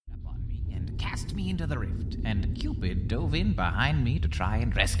cast me into the rift, and Cupid dove in behind me to try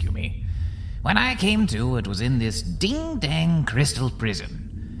and rescue me. When I came to, it was in this ding-dang crystal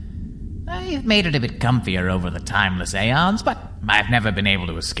prison. I've made it a bit comfier over the timeless aeons, but I've never been able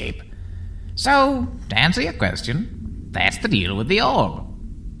to escape. So, to answer your question, that's the deal with the orb.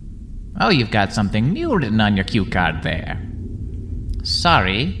 Oh, you've got something new written on your cue card there.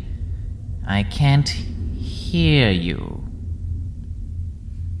 Sorry, I can't hear you.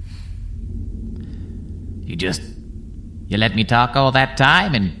 You let me talk all that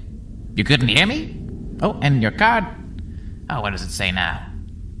time and you couldn't hear me? Oh, and your card? Oh, what does it say now?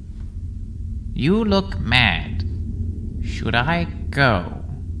 You look mad. Should I go?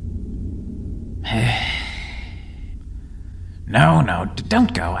 No,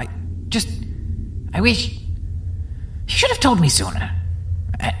 don't go. I wish... You should have told me sooner.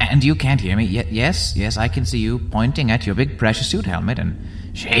 And you can't hear me? Yes, I can see you pointing at your big precious suit helmet and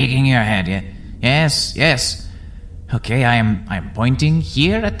shaking your head. Yes. Okay, I am pointing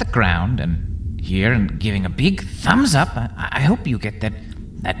here at the ground and here and giving a big thumbs up. I hope you get that.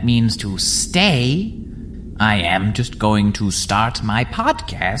 That means to stay. I am just going to start my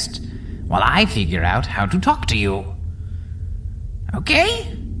podcast while I figure out how to talk to you.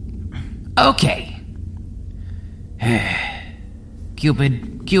 Okay? Okay.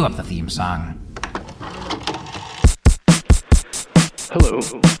 Cupid, cue up the theme song. Hello,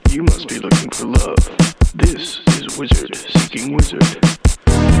 you must be looking for love. This is Wizard Seeking Wizard.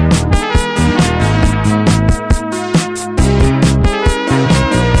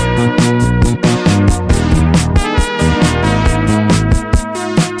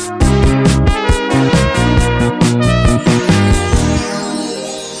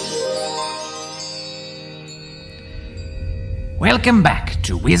 Welcome back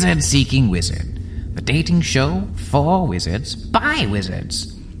to Wizard Seeking Wizard, the dating show for wizards by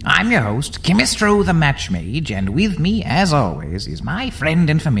wizards. I'm your host, Chemistro the Match Mage, and with me, as always, is my friend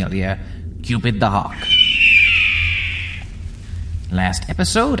and familiar, Cupid the Hawk. Last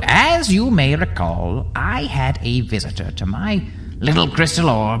episode, as you may recall, I had a visitor to my little crystal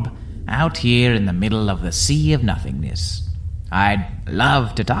orb out here in the middle of the sea of nothingness. I'd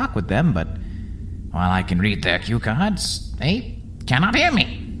love to talk with them, but while I can read their cue cards, they cannot hear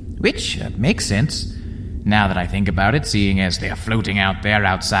me, which makes sense. Now that I think about it, seeing as they're floating out there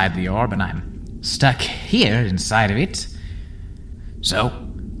outside the orb and I'm stuck here inside of it. So,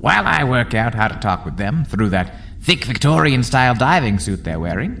 while I work out how to talk with them through that thick Victorian-style diving suit they're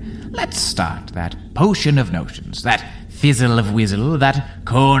wearing, let's start that potion of notions, that fizzle of whizzle, that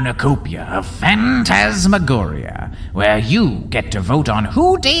cornucopia of phantasmagoria, where you get to vote on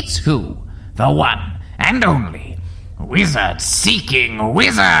who dates who, the one and only Wizard Seeking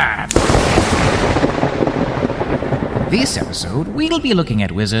Wizard! This episode, we'll be looking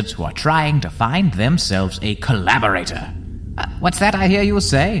at wizards who are trying to find themselves a collaborator. What's that I hear you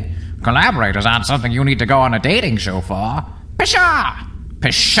say? Collaborators aren't something you need to go on a dating show for. Pshaw!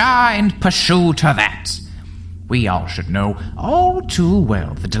 Pshaw and pshoo to that. We all should know all too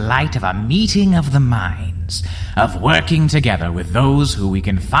well the delight of a meeting of the minds, of working together with those who we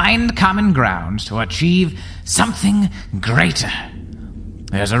can find common ground to achieve something greater.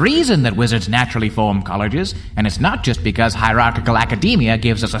 There's a reason that wizards naturally form colleges, and it's not just because hierarchical academia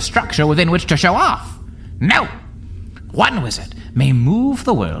gives us a structure within which to show off. No! One wizard may move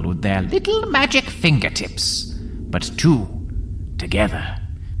the world with their little magic fingertips, but two, together,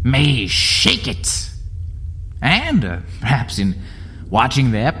 may shake it. And perhaps in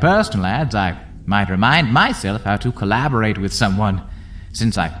watching their personal ads, I might remind myself how to collaborate with someone,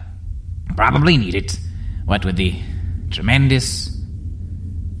 since I probably need it, what with the tremendous,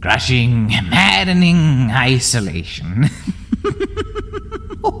 crushing, maddening isolation.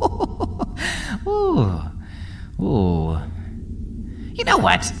 Ooh. You know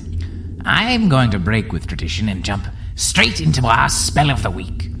what? I'm going to break with tradition and jump straight into our spell of the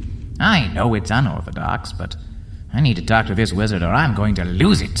week. I know it's unorthodox, but I need to talk to this wizard or I'm going to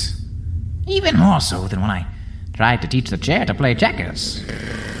lose it. Even more so than when I tried to teach the chair to play checkers.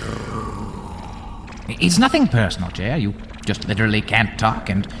 It's nothing personal, Chair. You just literally can't talk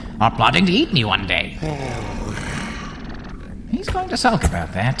and are plotting to eat me one day. He's going to sulk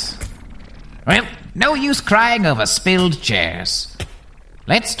about that. Well, no use crying over spilled chairs.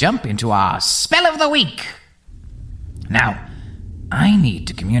 Let's jump into our spell of the week. Now, I need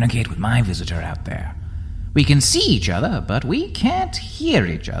to communicate with my visitor out there. We can see each other, but we can't hear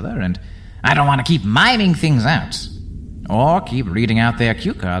each other, and I don't want to keep miming things out. Or keep reading out their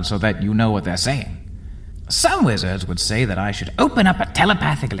cue cards so that you know what they're saying. Some wizards would say that I should open up a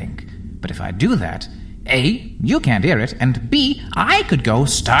telepathic link, but if I do that, A, you can't hear it, and B, I could go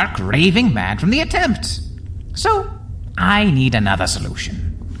stark raving mad from the attempt. So, I need another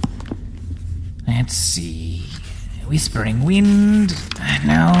solution. Let's see. Whispering wind.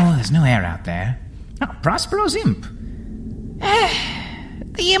 No, there's no air out there. Oh, Prospero's imp.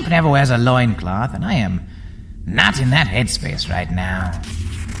 The imp never wears a loincloth, and I am not in that headspace right now.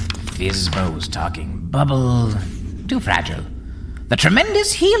 Fizbo's talking bubble. Too fragile. The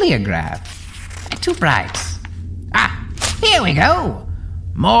tremendous heliograph. Too bright. Ah, here we go.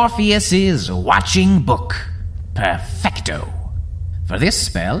 Morpheus's watching book. Perfecto. For this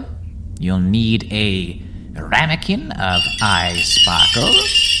spell, you'll need a ramekin of eye sparkle,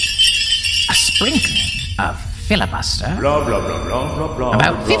 a sprinkling of filibuster, Blah, blah, blah, blah, blah, blah,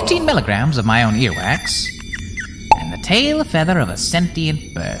 about blah. 15 milligrams of my own earwax, and the tail feather of a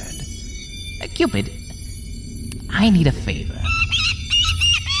sentient bird. Cupid, I need a favor.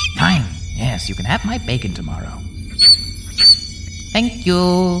 Fine. Yes, you can have my bacon tomorrow. Thank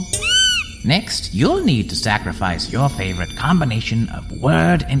you. Next, you'll need to sacrifice your favorite combination of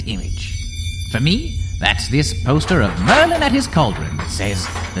word and image. For me, that's this poster of Merlin at his cauldron that says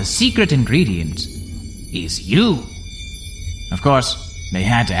the secret ingredient is you. Of course, they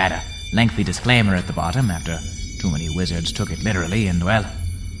had to add a lengthy disclaimer at the bottom after too many wizards took it literally, and well,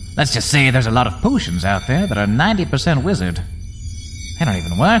 let's just say there's a lot of potions out there that are 90% wizard. They don't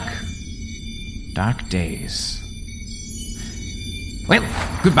even work. Dark days. Well,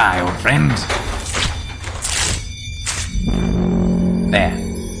 goodbye, old friend. There.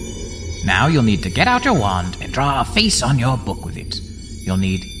 Now you'll need to get out your wand and draw a face on your book with it. You'll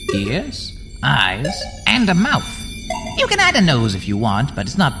need ears, eyes, and a mouth. You can add a nose if you want, but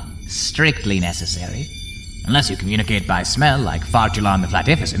it's not strictly necessary. Unless you communicate by smell like Fartulon the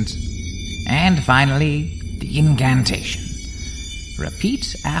Flatificent. And finally, the incantation.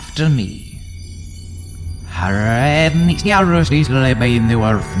 Repeat after me. All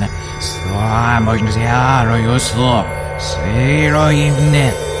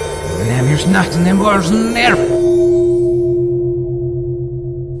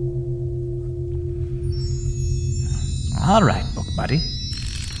right, book buddy.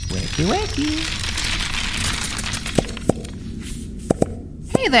 Wakey, wakey.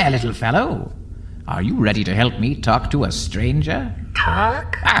 Hey there, little fellow. Are you ready to help me talk to a stranger?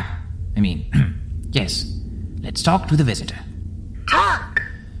 Talk? Yes. Let's talk to the visitor. Talk!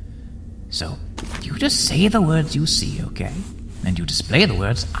 So, you just say the words you see, okay? And you display the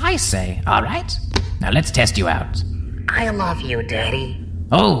words I say, all right? Now let's test you out. I love you, Daddy.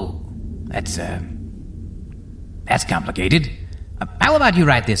 Oh, that's complicated. How about you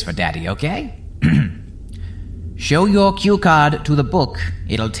write this for Daddy, okay? Show your cue card to the book.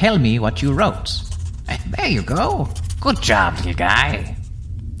 It'll tell me what you wrote. There you go. Good job, little guy.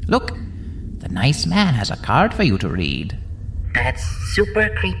 Look, the nice man has a card for you to read. That's super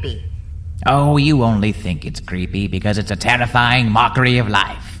creepy. Oh, you only think it's creepy because it's a terrifying mockery of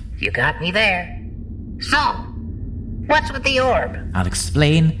life. You got me there. So, what's with the orb? I'll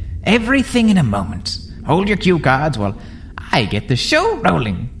explain everything in a moment. Hold your cue cards while I get the show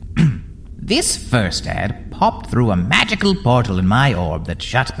rolling. This first ad popped through a magical portal in my orb that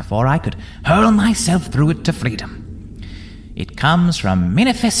shut before I could hurl myself through it to freedom. It comes from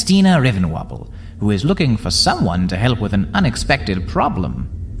Minifestina Rivenwobble, who is looking for someone to help with an unexpected problem.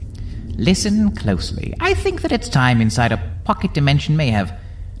 Listen closely. I think that its time inside a pocket dimension may have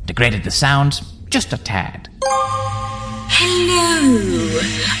degraded the sounds just a tad.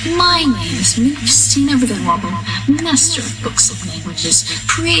 Hello, my name is Minifestina Rivenwobble, master of books of languages,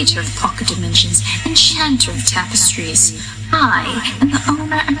 creator of pocket dimensions, enchanter of tapestries. I am the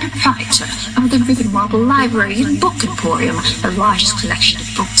owner and proprietor of the Rivenwobble Library and Book Emporium, the largest collection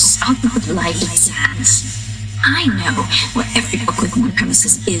of books out of the lighted sands. I know where every book within the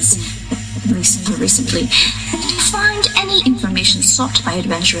premises is, at least until recently, and to find any information sought by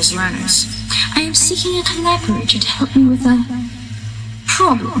adventurous learners. I am seeking a collaborator to help me with a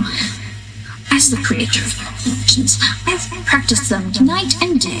problem. As the creator of pocket dimensions, I have practiced them night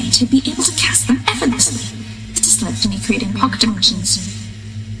and day to be able to cast them effortlessly. This has led to me creating pocket dimensions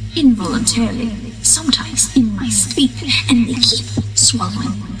involuntarily, sometimes in my sleep, and they keep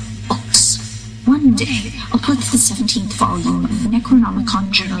swallowing books. One day, I'll put the 17th volume of the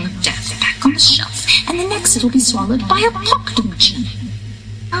Necronomicon Journal of Death back on the shelf, and the next it'll be swallowed by a pocket dimension.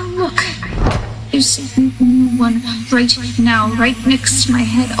 Oh, look. There's a new one right now, right next to my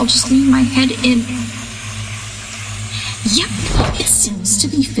head. I'll just leave my head in. Yep, it seems to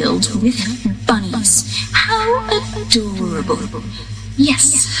be filled with bunnies. How adorable.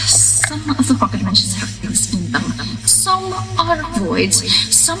 Yes, some of the pocket dimensions have things in them. Some are voids,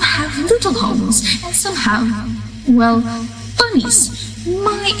 some have little homes, and some have, well, bunnies.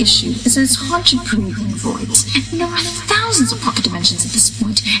 My issue is that it's hard to prove in voids, and there are thousands of pocket dimensions at this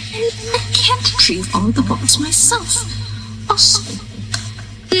point, and I can't retrieve all of the books myself. Also,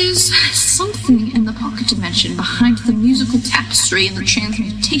 there's something in the pocket dimension behind the musical tapestry in the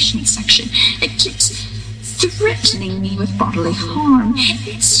transmutation section that keeps threatening me with bodily harm.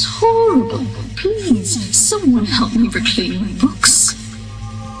 It's horrible. Please, someone help me reclaim my books.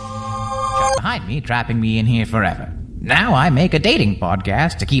 Shut behind me, trapping me in here forever. Now I make a dating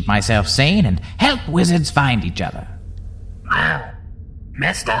podcast to keep myself sane and help wizards find each other. Wow.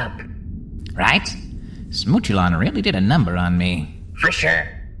 Messed up. Right? Smoochulon really did a number on me. For sure.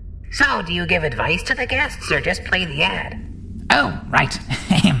 So, do you give advice to the guests or just play the ad? Oh, right.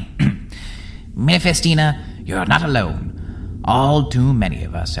 Mephistina, you're not alone. All too many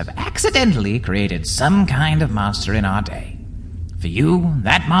of us have accidentally created some kind of monster in our day. For you,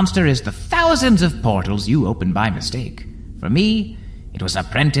 that monster is the thousands of portals you opened by mistake. For me, it was an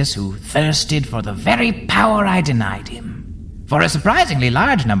apprentice who thirsted for the very power I denied him. For a surprisingly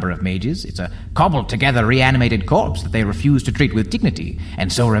large number of mages, it's a cobbled-together reanimated corpse that they refuse to treat with dignity,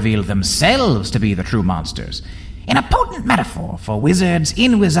 and so reveal themselves to be the true monsters. In a potent metaphor for wizards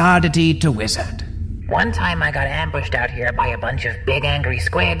in wizardity to wizard. One time I got ambushed out here by a bunch of big angry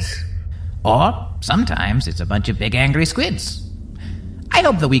squids. Or sometimes it's a bunch of big angry squids. I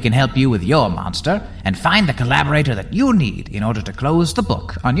hope that we can help you with your monster and find the collaborator that you need in order to close the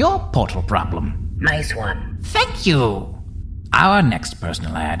book on your portal problem. Nice one. Thank you! Our next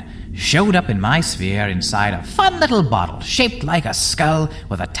personal ad showed up in my sphere inside a fun little bottle shaped like a skull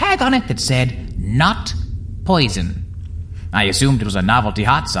with a tag on it that said, "Not poison." I assumed it was a novelty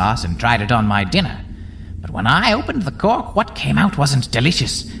hot sauce and tried it on my dinner. But when I opened the cork, what came out wasn't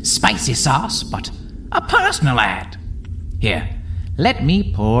delicious, spicy sauce, but a personal ad. Here, let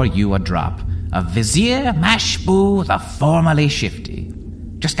me pour you a drop of Vizier Mashboo the Formerly Shifty.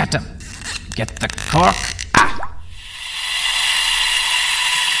 Just got to get the cork.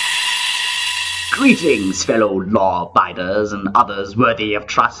 Greetings, fellow law-abiders and others worthy of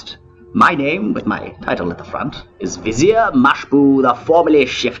trust. My name, with my title at the front, is Vizier Mashboo the Formerly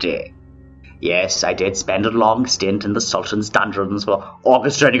Shifty. Yes, I did spend a long stint in the Sultan's dungeons for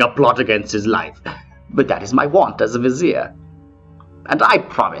orchestrating a plot against his life, but that is my wont as a vizier. And I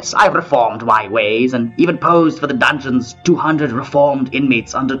promise I've reformed my ways and even posed for the dungeon's 200 reformed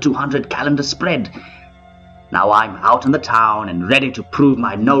inmates under 200 calendar spread. Now I'm out in the town and ready to prove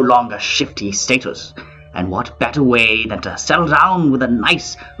my no longer shifty status. And what better way than to settle down with a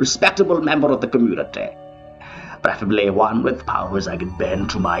nice, respectable member of the community? Preferably one with powers I can bend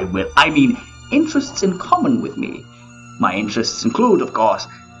to my will. I mean, interests in common with me. My interests include, of course,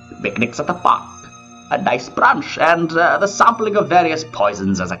 picnics at the park, a nice brunch, and the sampling of various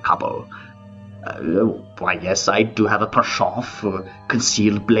poisons as a couple. Why, yes, I do have a penchant for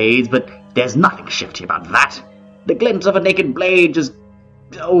concealed blades, but there's nothing shifty about that. The glimpse of a naked blade just,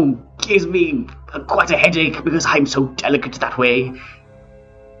 gives me quite a headache because I'm so delicate that way.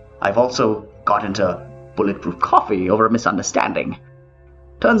 I've also got into bulletproof coffee over a misunderstanding.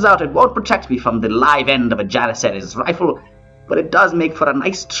 Turns out it won't protect me from the live end of a Janissary's rifle, but it does make for a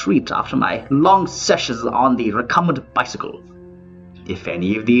nice treat after my long sessions on the recumbent bicycle. If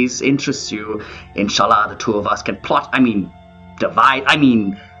any of these interests you, inshallah the two of us can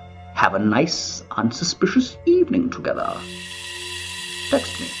have a nice, unsuspicious evening together.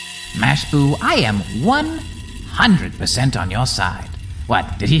 Text me. Mashboo, I am 100% on your side.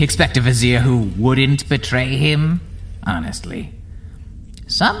 What, did he expect a vizier who wouldn't betray him? Honestly.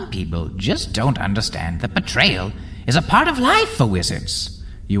 Some people just don't understand that betrayal is a part of life for wizards.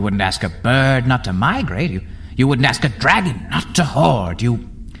 You wouldn't ask a bird not to migrate. You wouldn't ask a dragon not to hoard. You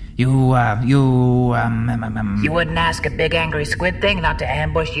wouldn't ask a big angry squid thing not to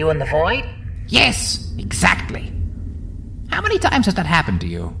ambush you in the void? Yes, exactly. How many times has that happened to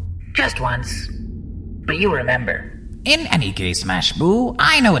you? Just once. But you remember. In any case, Mashboo,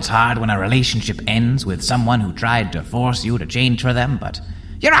 I know it's hard when a relationship ends with someone who tried to force you to change for them, but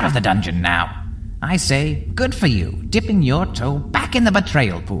you're out of the dungeon now. I say, good for you, dipping your toe back in the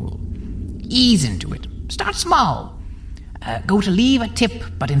betrayal pool. Ease into it. Start small. Go to leave a tip,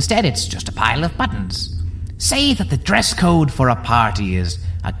 but instead it's just a pile of buttons. Say that the dress code for a party is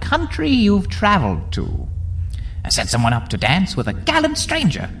a country you've traveled to. Set someone up to dance with a gallant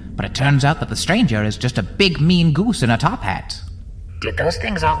stranger, but it turns out that the stranger is just a big mean goose in a top hat. Did those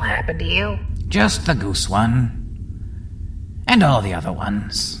things all happen to you? Just the goose one. And all the other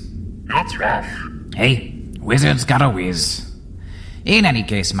ones. That's rough. Hey, wizards gotta whiz. In any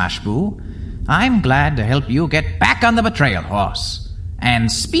case, Mashbu, I'm glad to help you get back on the betrayal horse.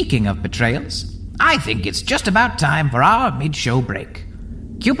 And speaking of betrayals, I think it's just about time for our mid-show break.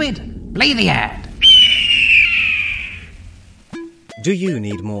 Cupid, play the ad. Do you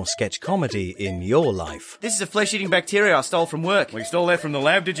need more sketch comedy in your life? This is a flesh-eating bacteria I stole from work. Well, you stole that from the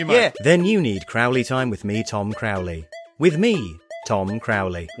lab, did you, mate? Yeah. Then you need Crowley Time with me, Tom Crowley. With me, Tom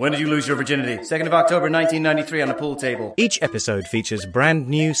Crowley. When did you lose your virginity? 2nd of October 1993 on a pool table. Each episode features brand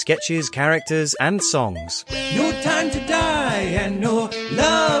new sketches, characters, and songs. No time to die and no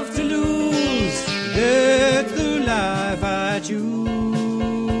love to lose. That's the life I choose.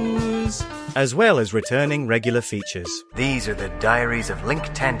 As well as returning regular features. These are the diaries of Link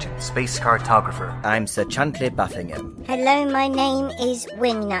Tangent, space cartographer. I'm Sir Chantley Buffingham. Hello, my name is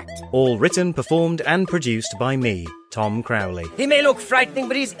Wingnut. All written, performed, and produced by me, Tom Crowley. He may look frightening,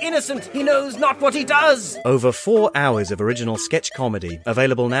 but he's innocent. He knows not what he does. Over 4 hours of original sketch comedy,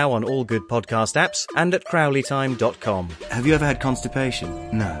 available now on all good podcast apps and at crowleytime.com. Have you ever had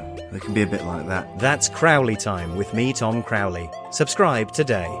constipation? No, it can be a bit like that. That's Crowley Time with me, Tom Crowley. Subscribe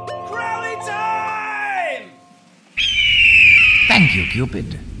today. Crowley Time! Thank you,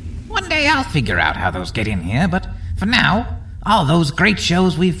 Cupid. One day I'll figure out how those get in here, but for now, all those great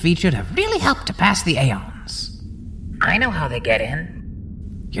shows we've featured have really helped to pass the aeons. I know how they get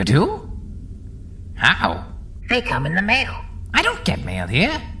in. You do? How? They come in the mail. I don't get mail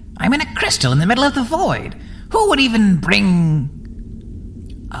here. I'm in a crystal in the middle of the void. Who would even bring...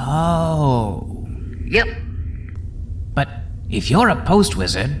 Oh. Yep. But if you're a post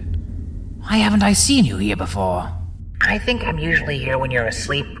wizard, why haven't I seen you here before? I think I'm usually here when you're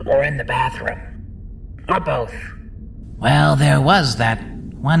asleep or in the bathroom. Or both. Well, there was that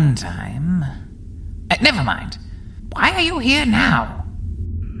one time... never mind. Why are you here now?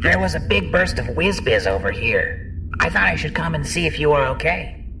 There was a big burst of whiz-biz over here. I thought I should come and see if you were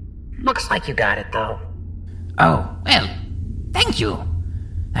okay. Looks like you got it, though. Oh, well, thank you.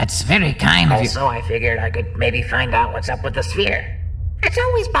 That's very kind of you. Also, I figured I could maybe find out what's up with the sphere. It's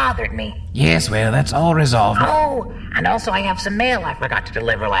always bothered me. Yes, well, that's all resolved. Oh, and also I have some mail I forgot to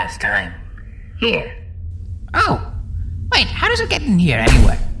deliver last time. Here. Oh, wait, how does it get in here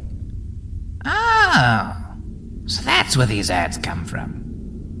anyway? Oh, so that's where these ads come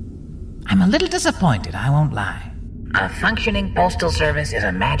from. I'm a little disappointed, I won't lie. A functioning postal service is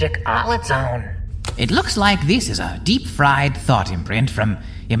a magic all its own. It looks like this is a deep-fried thought imprint from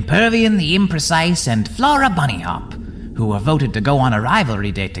Impervian the Imprecise and Flora Bunnyhop, who were voted to go on a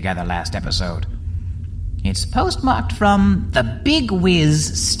rivalry date together last episode. It's postmarked from the Big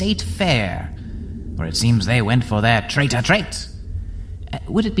Whiz State Fair, where it seems they went for their traitor trait.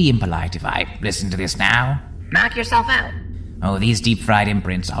 Would it be impolite if I listened to this now? Knock yourself out. Oh, these deep-fried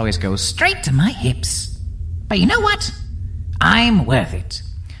imprints always go straight to my hips. But you know what? I'm worth it.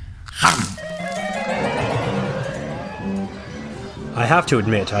 I have to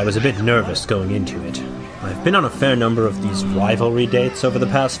admit, I was a bit nervous going into it. I've been on a fair number of these rivalry dates over the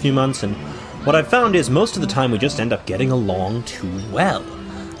past few months, and what I've found is most of the time we just end up getting along too well.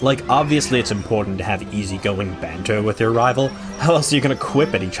 Like, obviously it's important to have easygoing banter with your rival. How else are you going to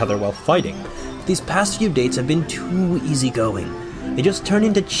quip at each other while fighting? These past few dates have been too easygoing. They just turn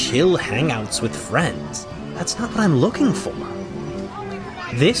into chill hangouts with friends. That's not what I'm looking for.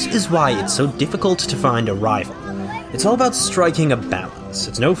 This is why it's so difficult to find a rival. It's all about striking a balance.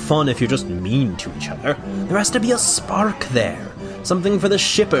 It's no fun if you're just mean to each other. There has to be a spark there. Something for the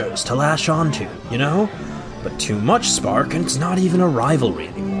shippers to lash onto, you know? But too much spark and it's not even a rivalry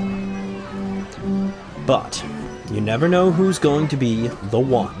anymore. But you never know who's going to be the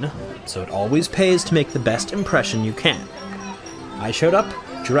one, so it always pays to make the best impression you can. I showed up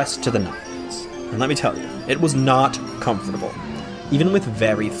dressed to the nines, and let me tell you, it was not comfortable. Even with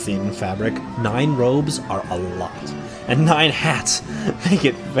very thin fabric, 9 robes are a lot, and 9 hats make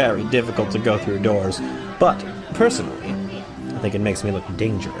it very difficult to go through doors. But, personally, I think it makes me look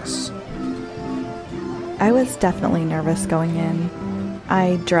dangerous. I was definitely nervous going in.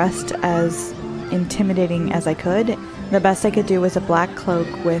 I dressed as intimidating as I could. The best I could do was a black cloak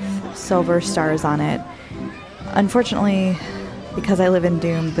with silver stars on it. Unfortunately, because I live in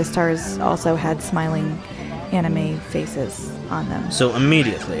Doom, the stars also had smiling anime faces on them. So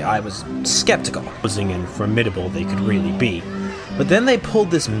immediately I was skeptical, posing and formidable they could really be. But then they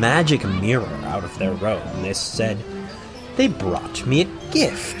pulled this magic mirror out of their robe and they said, they brought me a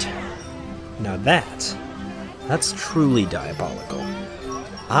gift. Now that's truly diabolical.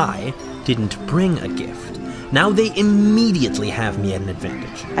 I didn't bring a gift. Now they immediately have me at an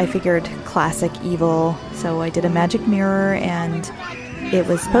advantage. I figured classic evil, so I did a magic mirror, and it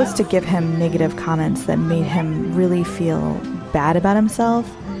was supposed to give him negative comments that made him really feel bad about himself.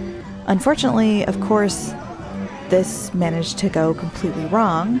 Unfortunately, of course, this managed to go completely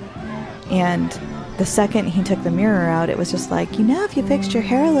wrong, and the second he took the mirror out, it was just like, if you fixed your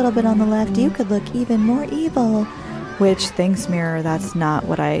hair a little bit on the left, you could look even more evil. Which, thanks, mirror, that's not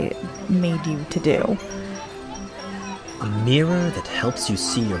what I made you to do. A mirror that helps you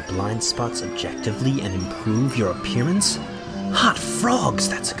see your blind spots objectively and improve your appearance? Hot frogs,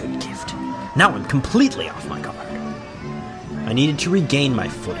 that's a good gift. Now I'm completely off my guard. I needed to regain my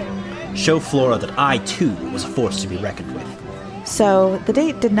footing, show Flora that I, too, was a force to be reckoned with. So, the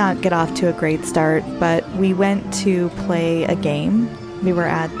date did not get off to a great start, but we went to play a game. We were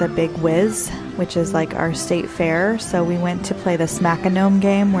at the Big Wiz, which is like our state fair, so we went to play the Smack-a-Gnome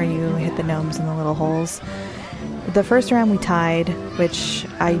game, where you hit the gnomes in the little holes. The first round we tied, which,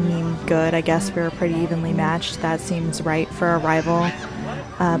 I mean, good. I guess we were pretty evenly matched. That seems right for a rival.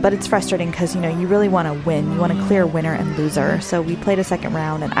 But it's frustrating because, you really want to win. You want to clear winner and loser. So we played a second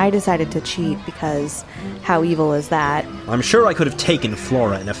round, and I decided to cheat because how evil is that? I'm sure I could have taken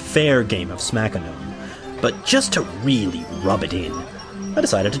Flora in a fair game of Smack-a-Gnome, but just to really rub it in, I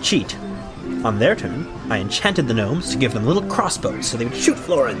decided to cheat. On their turn, I enchanted the gnomes to give them little crossbows so they would shoot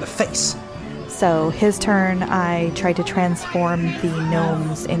Flora in the face. So his turn, I tried to transform the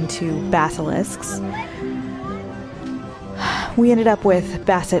gnomes into basilisks. We ended up with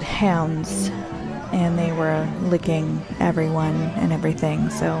basset hounds, and they were licking everyone and everything,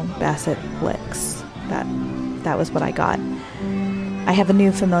 so basset licks. That was what I got. I have a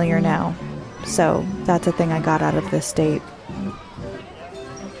new familiar now, so that's a thing I got out of this state.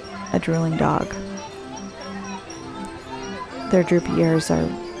 A drooling dog. Their droopy ears are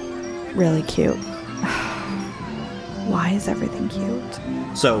really cute. Why is everything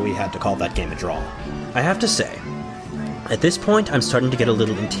cute? So we had to call that game a draw. I have to say, at this point I'm starting to get a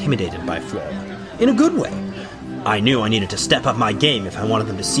little intimidated by Flora. In a good way. I knew I needed to step up my game if I wanted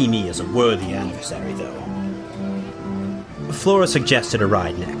them to see me as a worthy adversary, though. Flora suggested a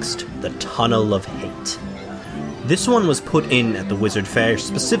ride next, the Tunnel of Hate. This one was put in at the Wizard Fair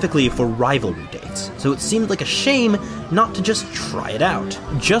specifically for rivalry dates, so it seemed like a shame not to just try it out.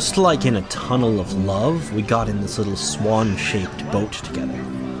 Just like in a Tunnel of Love, we got in this little swan-shaped boat together.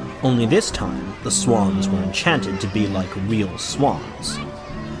 Only this time, the swans were enchanted to be like real swans.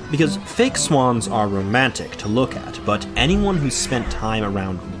 Because fake swans are romantic to look at, but anyone who's spent time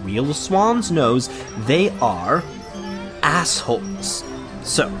around real swans knows they are assholes.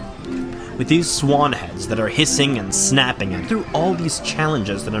 So, with these swan heads that are hissing and snapping, and through all these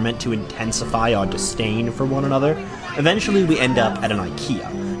challenges that are meant to intensify our disdain for one another, eventually we end up at an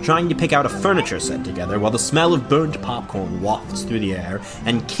IKEA, trying to pick out a furniture set together while the smell of burnt popcorn wafts through the air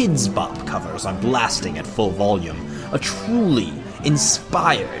and Kids Bop covers are blasting at full volume. A truly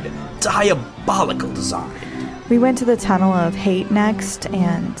inspired, diabolical design. We went to the Tunnel of Hate next,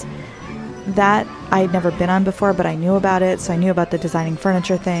 and that I'd never been on before, but I knew about it, so I knew about the designing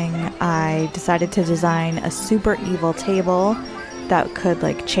furniture thing. I decided to design a super evil table that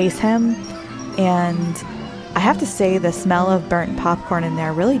could, chase him, and I have to say the smell of burnt popcorn in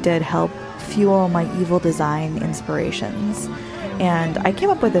there really did help fuel my evil design inspirations. And I came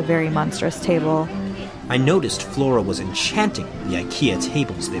up with a very monstrous table. I noticed Flora was enchanting the IKEA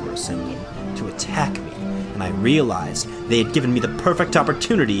tables they were assembling to attack me, and I realized they had given me the perfect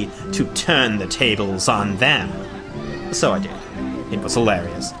opportunity to turn the tables on them. So I did. It was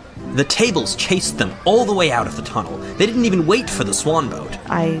hilarious. The tables chased them all the way out of the tunnel. They didn't even wait for the swan boat.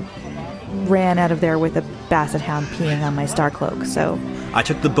 I ran out of there with a basset hound peeing on my star cloak, so I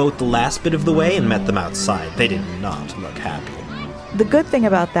took the boat the last bit of the way and met them outside. They did not look happy. The good thing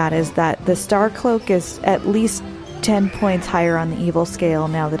about that is that the star cloak is at least 10 points higher on the evil scale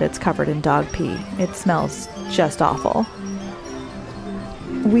now that it's covered in dog pee. It smells just awful.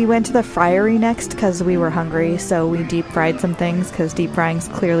 We went to the Friary next because we were hungry, so we deep fried some things because deep frying's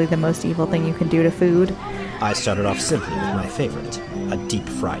clearly the most evil thing you can do to food. I started off simply with my favorite, a deep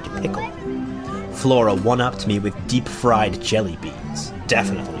fried pickle. Flora one-upped me with deep fried jelly beans,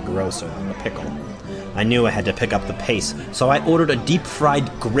 definitely grosser than the pickle. I knew I had to pick up the pace, so I ordered a deep-fried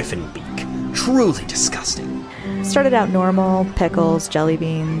griffin beak. Truly disgusting. Started out normal, pickles, jelly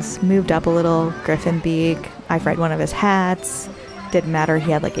beans, moved up a little, griffin beak. I fried one of his hats. Didn't matter,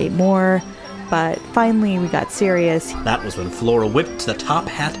 he had 8 more. But finally we got serious. That was when Flora whipped the top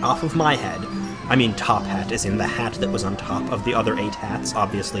hat off of my head. I mean, top hat is in the hat that was on top of the other 8 hats.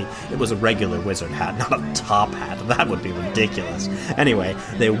 Obviously, it was a regular wizard hat, not a top hat. That would be ridiculous. Anyway,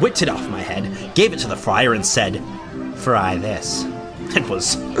 they whipped it off my head, gave it to the friar, and said, "Fry this." It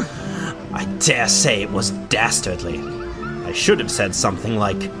was, I dare say it was dastardly. I should have said something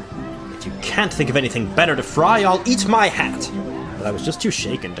like, If you can't think of anything better to fry, I'll eat my hat! But I was just too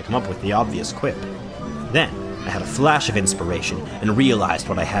shaken to come up with the obvious quip. Then, I had a flash of inspiration and realized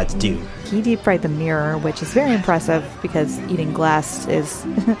what I had to do. He deep-fried the mirror, which is very impressive because eating glass is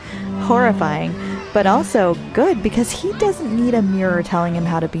horrifying, but also good because he doesn't need a mirror telling him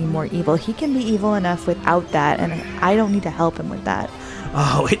how to be more evil. He can be evil enough without that, and I don't need to help him with that.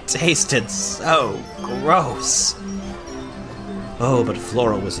 Oh, it tasted so gross. Oh, but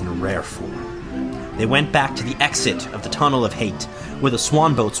Flora was in rare form. They went back to the exit of the Tunnel of Hate, where the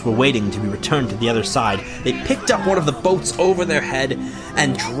swan boats were waiting to be returned to the other side. They picked up one of the boats over their head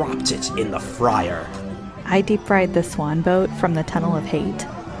and dropped it in the fryer. I deep-fried the swan boat from the Tunnel of Hate.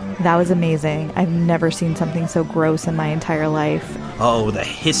 That was amazing. I've never seen something so gross in my entire life. Oh, the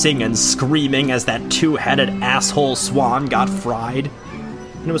hissing and screaming as that two-headed asshole swan got fried.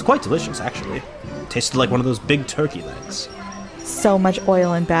 And it was quite delicious, actually. It tasted like one of those big turkey legs. So much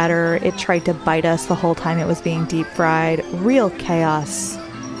oil and batter. It tried to bite us the whole time it was being deep fried. Real chaos.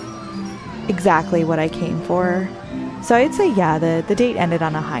 Exactly what I came for. So I'd say, yeah, the date ended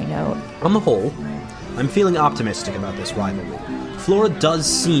on a high note. On the whole, I'm feeling optimistic about this rivalry. Flora does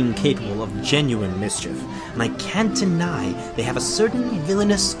seem capable of genuine mischief, and I can't deny they have a certain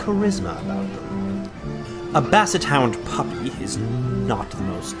villainous charisma about them. A Basset Hound puppy is not the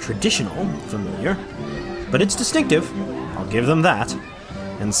most traditional familiar, but it's distinctive. I'll give them that,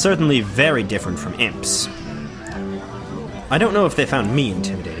 and certainly very different from imps. I don't know if they found me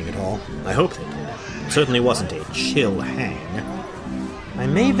intimidating at all. I hope they did. It certainly wasn't a chill hang. I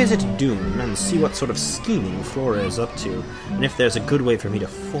may visit Doom and see what sort of scheming Flora is up to, and if there's a good way for me to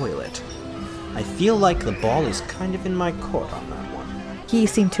foil it. I feel like the ball is kind of in my court on that one. He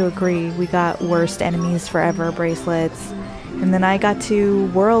seemed to agree. We got worst enemies forever bracelets, and then I got to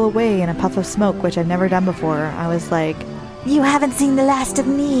whirl away in a puff of smoke, which I've never done before. I was like, "You haven't seen the last of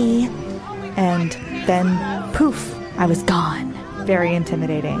me." And then, poof, I was gone. Very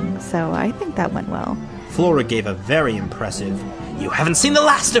intimidating, so I think that went well. Flora gave a very impressive, "You haven't seen the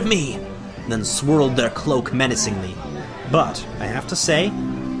last of me!" then swirled their cloak menacingly. But, I have to say,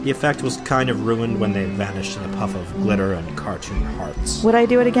 the effect was kind of ruined when they vanished in a puff of glitter and cartoon hearts. Would I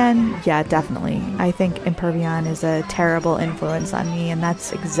do it again? Yeah, definitely. I think Impervion is a terrible influence on me, and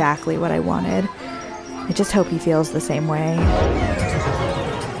that's exactly what I wanted. I just hope he feels the same way.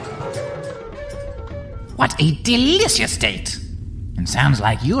 What a delicious date! And sounds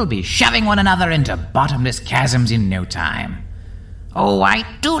like you'll be shoving one another into bottomless chasms in no time. Oh, I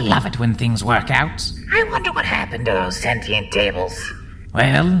do love it when things work out. I wonder what happened to those sentient tables.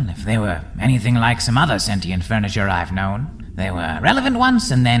 Well, if they were anything like some other sentient furniture I've known, they were relevant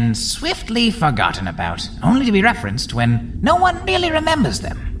once and then swiftly forgotten about, only to be referenced when no one really remembers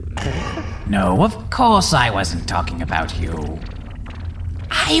them. No, of course I wasn't talking about you.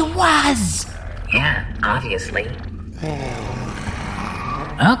 I was! Yeah, obviously.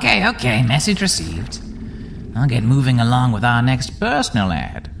 Okay, message received. I'll get moving along with our next personal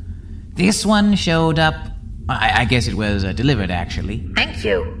ad. This one showed up... I guess it was delivered, actually. Thank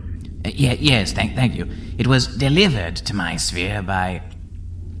you. Yes, thank you. It was delivered to my sphere by...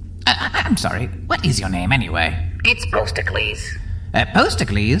 I'm sorry, what is your name, anyway? It's Postacles.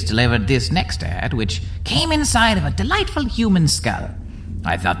 Postacles delivered this next ad, which came inside of a delightful human skull.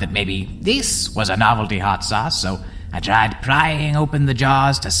 I thought that maybe this was a novelty hot sauce, so I tried prying open the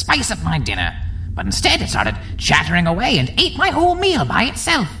jaws to spice up my dinner. But instead it started chattering away and ate my whole meal by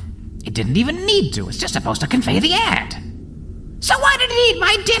itself. It didn't even need to. It's just supposed to convey the ad. So why did it eat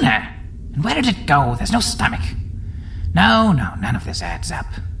my dinner? And where did it go? There's no stomach. No, none of this adds up.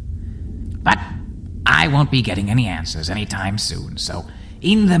 But I won't be getting any answers anytime soon, so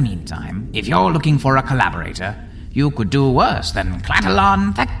in the meantime, if you're looking for a collaborator, you could do worse than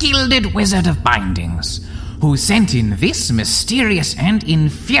Clatylon, the Gilded Wizard of Bindings, who sent in this mysterious and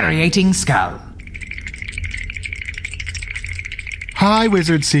infuriating skull. Hi,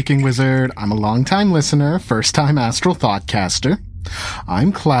 Wizard Seeking Wizard. I'm a long-time listener, first-time Astral Thoughtcaster.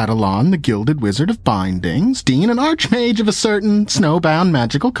 I'm Clatylon, the Gilded Wizard of Bindings, Dean and Archmage of a certain snowbound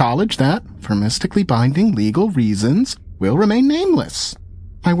magical college that, for mystically binding legal reasons, will remain nameless.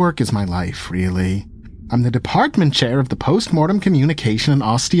 My work is my life, really. I'm the department chair of the Postmortem Communication and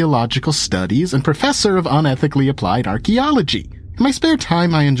Osteological Studies and professor of unethically applied archaeology. In my spare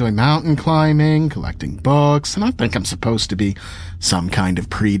time, I enjoy mountain climbing, collecting books, and I think I'm supposed to be some kind of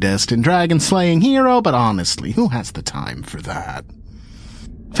predestined dragon-slaying hero, but honestly, who has the time for that?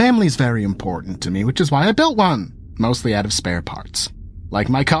 Family's very important to me, which is why I built one, mostly out of spare parts. Like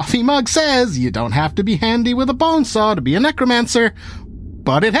my coffee mug says, you don't have to be handy with a bone saw to be a necromancer,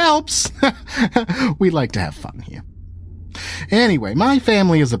 but it helps. We like to have fun here. Anyway, my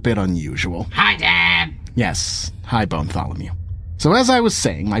family is a bit unusual. Hi, Dad. Yes, hi, Bonetholomew. So as I was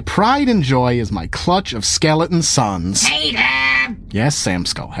saying, my pride and joy is my clutch of skeleton sons. Hey, Dad. Yes, Sam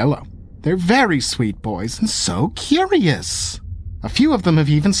Skull, hello. They're very sweet boys and so curious. A few of them have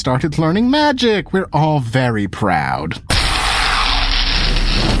even started learning magic. We're all very proud.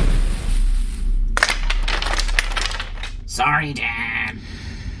 Sorry, Dad.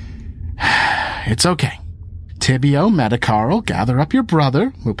 It's okay. Tibio, Metacarl, gather up your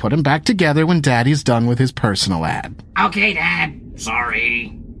brother. We'll put him back together when Daddy's done with his personal ad. Okay, Dad.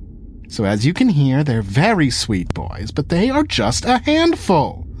 Sorry. So as you can hear, they're very sweet boys, but they are just a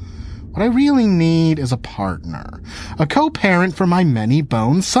handful. What I really need is a partner, a co-parent for my many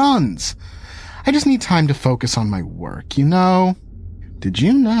bone sons. I just need time to focus on my work, you know? Did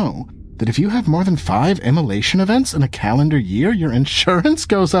you know that if you have more than 5 immolation events in a calendar year, your insurance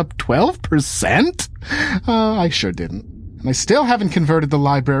goes up 12%? I sure didn't. And I still haven't converted the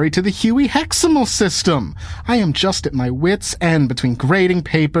library to the Huey Hexamal system. I am just at my wit's end between grading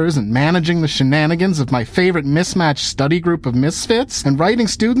papers and managing the shenanigans of my favorite mismatched study group of misfits and writing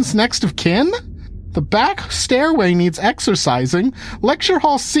students next of kin. The back stairway needs exercising. Lecture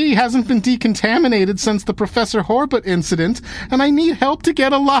Hall C hasn't been decontaminated since the Professor Horbut incident, and I need help to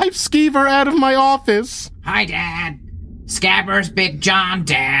get a live skeever out of my office. Hi, Dad. Scabbers Big John,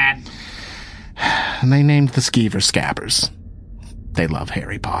 Dad. And they named the skeever Scabbers. They love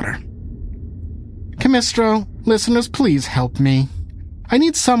Harry Potter. Camistro, listeners, please help me. I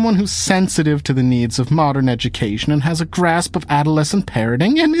need someone who's sensitive to the needs of modern education and has a grasp of adolescent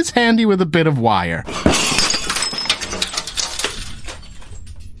parenting and is handy with a bit of wire.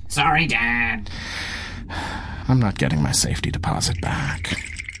 Sorry, Dad. I'm not getting my safety deposit back.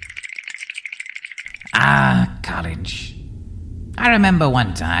 College. I remember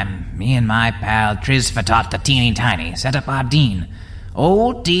one time, me and my pal Trisfatot the Teeny Tiny set up our dean,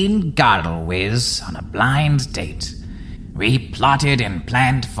 old Dean Gardlewiz, on a blind date. We plotted and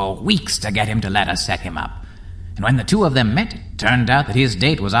planned for weeks to get him to let us set him up. And when the two of them met, it turned out that his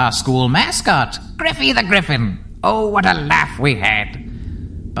date was our school mascot, Griffy the Griffin. Oh, what a laugh we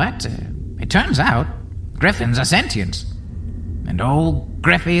had. But it turns out Griffins are sentient. And old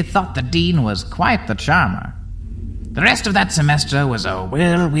Griffy thought the dean was quite the charmer. The rest of that semester was a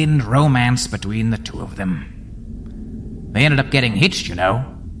whirlwind romance between the two of them. They ended up getting hitched, you know.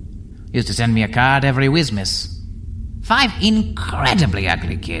 Used to send me a card every Wizmas. 5 incredibly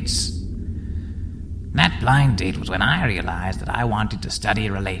ugly kids. That blind date was when I realized that I wanted to study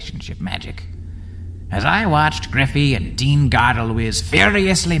relationship magic. As I watched Griffy and Dean Gardlewiz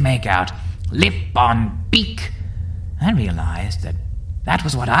furiously make out, lip on beak, I realized that that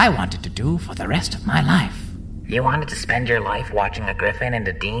was what I wanted to do for the rest of my life. You wanted to spend your life watching a Griffin and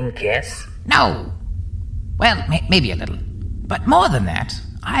a Dean kiss? No. Well, maybe a little. But more than that,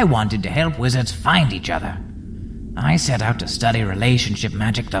 I wanted to help wizards find each other. I set out to study relationship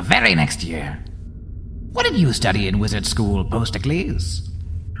magic the very next year. What did you study in wizard school, Postacles?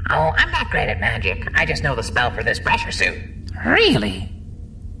 Oh, I'm not great at magic. I just know the spell for this pressure suit. Really?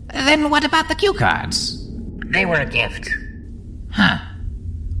 Then what about the cue cards? They were a gift. Huh.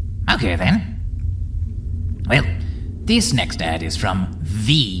 Okay, then. Well, this next ad is from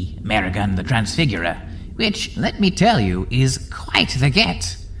the Merrigan the Transfigurer, which, let me tell you, is quite the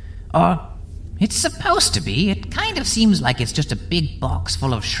get. Or, it's supposed to be. It kind of seems like it's just a big box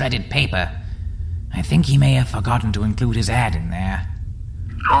full of shredded paper. I think he may have forgotten to include his ad in there.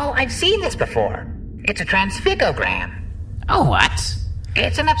 Oh, I've seen this before. It's a transfigogram. Oh, what?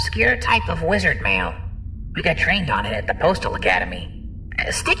 It's an obscure type of wizard mail. We got trained on it at the Postal Academy.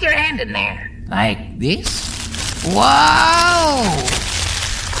 Stick your hand in there. Like this? Whoa!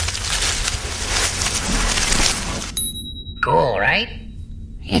 Cool, right?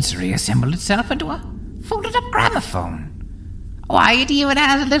 It's reassembled itself into a folded-up gramophone. Why, it even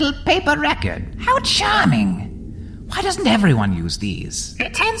has a little paper record. How charming! Why doesn't everyone use these?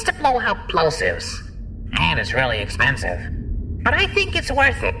 It tends to blow out plosives. And it's really expensive. But I think it's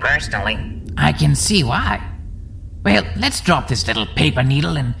worth it, personally. I can see why. Well, let's drop this little paper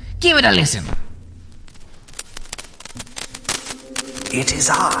needle and give it a listen. It is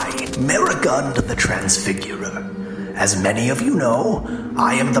I, Merrigund the Transfigurer. As many of you know,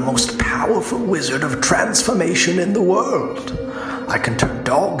 I am the most powerful wizard of transformation in the world. I can turn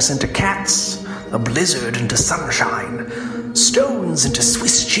dogs into cats, a blizzard into sunshine, stones into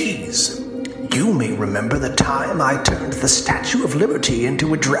Swiss cheese. You may remember the time I turned the Statue of Liberty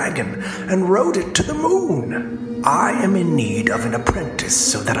into a dragon and rode it to the moon. I am in need of an apprentice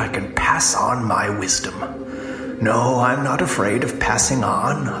so that I can pass on my wisdom. No, I'm not afraid of passing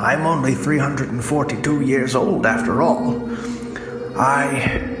on. I'm only 342 years old after all.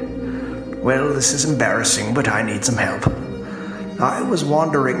 Well, this is embarrassing, but I need some help. I was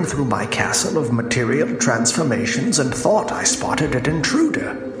wandering through my castle of material transformations and thought I spotted an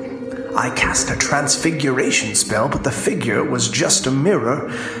intruder. I cast a transfiguration spell, but the figure was just a mirror,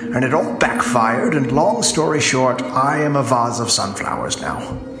 and it all backfired, and long story short, I am a vase of sunflowers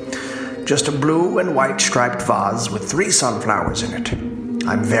now. Just a blue and white striped vase with 3 sunflowers in it.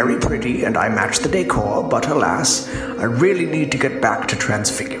 I'm very pretty, and I match the decor, but alas, I really need to get back to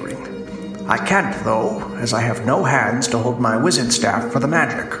transfiguring. I can't, though, as I have no hands to hold my wizard staff for the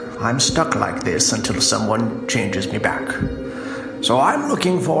magic. I'm stuck like this until someone changes me back. So I'm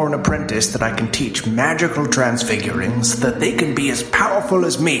looking for an apprentice that I can teach magical transfiguring so that they can be as powerful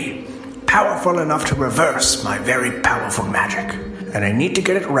as me. Powerful enough to reverse my very powerful magic. And I need to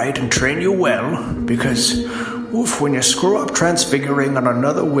get it right and train you well, because, when you screw up transfiguring on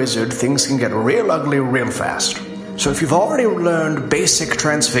another wizard, things can get real ugly real fast. So if you've already learned basic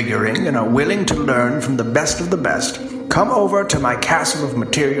transfiguring and are willing to learn from the best of the best, come over to my Castle of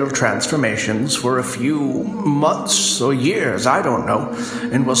Material Transformations for a few months or years, I don't know,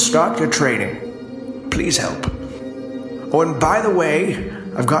 and we'll start your training. Please help. Oh, and by the way,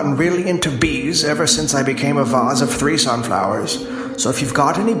 I've gotten really into bees ever since I became a vase of 3 sunflowers, so if you've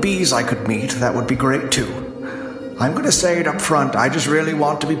got any bees I could meet, that would be great too. I'm going to say it up front, I just really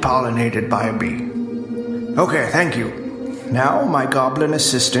want to be pollinated by a bee. Okay, thank you. Now my goblin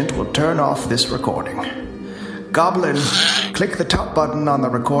assistant will turn off this recording. Goblin, click the top button on the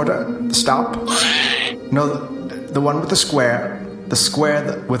recorder. Stop. No, the one with the square. The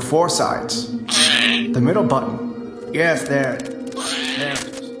square with 4 sides. The middle button. Yes, there.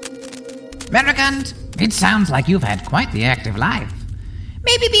 Merrigund, it sounds like you've had quite the active life.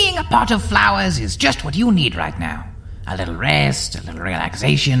 Maybe being a pot of flowers is just what you need right now. A little rest, a little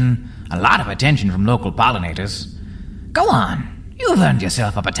relaxation, a lot of attention from local pollinators. Go on, you've earned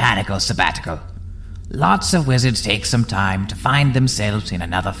yourself a botanical sabbatical. Lots of wizards take some time to find themselves in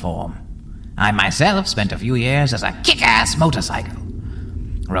another form. I myself spent a few years as a kick-ass motorcycle.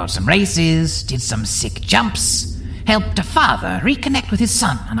 Rode some races, did some sick jumps, helped a father reconnect with his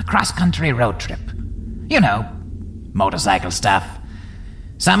son on a cross-country road trip. You know, motorcycle stuff.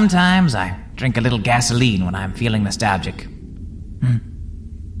 Sometimes I drink a little gasoline when I'm feeling nostalgic.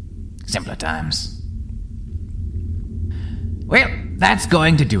 Simpler times. Well, that's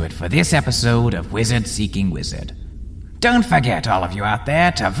going to do it for this episode of Wizard Seeking Wizard. Don't forget, all of you out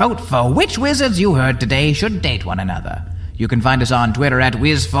there, to vote for which wizards you heard today should date one another. You can find us on Twitter at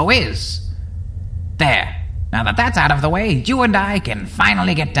Wiz4Wiz. There. Now that that's out of the way, you and I can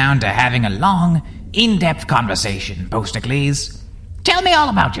finally get down to having a long, in-depth conversation, Postacles. Tell me all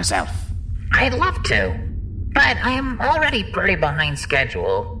about yourself. I'd love to, but I am already pretty behind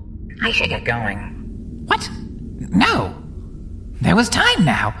schedule. I should get going. What? No. There was time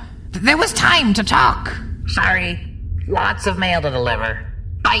now. There was time to talk. Sorry. Lots of mail to deliver.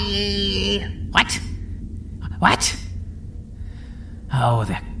 Bye. What? What? Oh,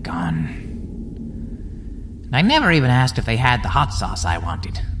 they're gone. I never even asked if they had the hot sauce I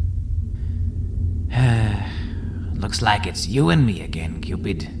wanted. Looks like it's you and me again,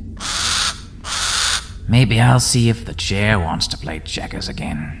 Cupid. Maybe I'll see if the chair wants to play checkers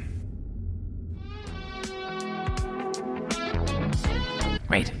again.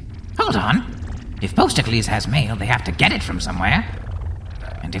 Wait, hold on. If Postacles has mail, they have to get it from somewhere.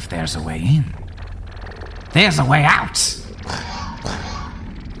 And if there's a way in, there's a way out.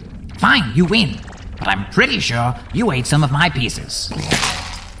 Fine, you win. But I'm pretty sure you ate some of my pieces.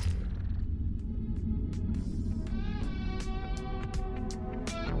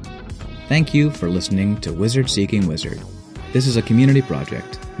 Thank you for listening to Wizard Seeking Wizard. This is a community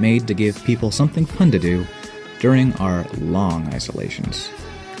project made to give people something fun to do during our long isolations.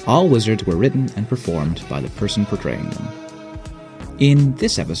 All wizards were written and performed by the person portraying them. In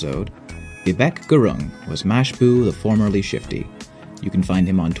this episode, Bibek Gurung was Mashbu the formerly Shifty. You can find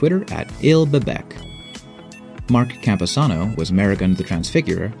him on Twitter at ilbibek. Mark Camposano was Merrigund the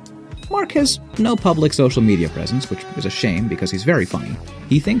Transfigurer. Mark has no public social media presence, which is a shame because he's very funny.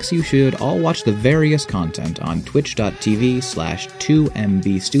 He thinks you should all watch the various content on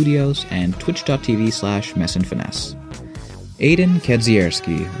twitch.tv/2mbstudios and twitch.tv/messinfinesse. Aiden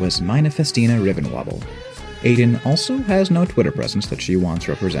Kedzierski was Minefestina Rivenwobble. Aiden also has no Twitter presence that she wants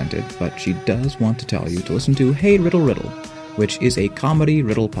represented, but she does want to tell you to listen to Hey Riddle Riddle, which is a comedy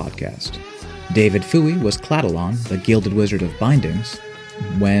riddle podcast. David Fooey was Cladalon, the Gilded Wizard of Bindings.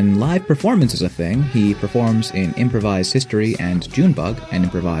 When live performance is a thing, he performs in Improvised History and Junebug, an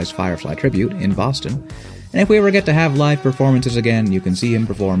improvised Firefly tribute in Boston. And if we ever get to have live performances again, you can see him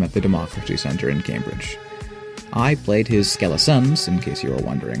perform at the Democracy Centre in Cambridge. I played his Skeletons, in case you were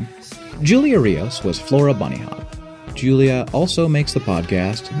wondering. Julia Rios was Flora Bunnyhop. Julia also makes the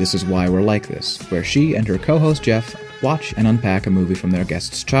podcast This Is Why We're Like This, where she and her co-host Jeff watch and unpack a movie from their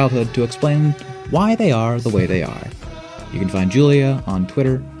guest's childhood to explain why they are the way they are. You can find Julia on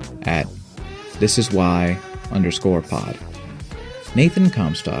Twitter at thisiswhy_pod. Nathan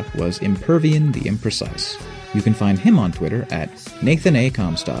Comstock was Impervian the Imprecise. You can find him on Twitter at Nathan A.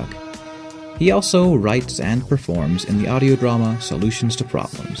 Comstock. He also writes and performs in the audio drama Solutions to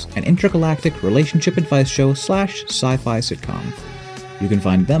Problems, an intergalactic relationship advice show / sci-fi sitcom. You can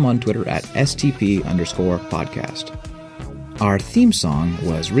find them on Twitter at STP_podcast. Our theme song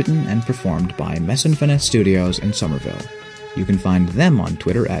was written and performed by Mess and Finesse Studios in Somerville. You can find them on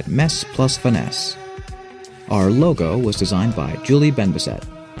Twitter at Mess+Finesse. Our logo was designed by Julie Benbisset.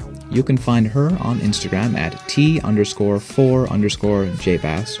 You can find her on Instagram at T_4_JBass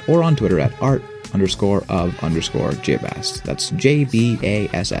or on Twitter at art_of_JBass. That's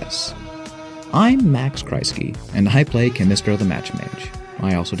JBASS. I'm Max Kreisky, and I play Chemistro the Match Mage.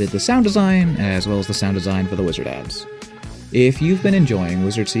 I also did the sound design, as well as the sound design for the Wizard ads. If you've been enjoying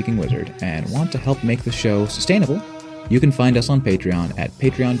Wizard Seeking Wizard and want to help make the show sustainable, you can find us on Patreon at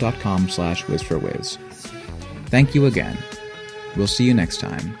patreon.com/WizForWiz. Thank you again. We'll see you next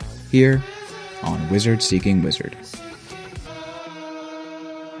time, here on Wizard Seeking Wizard.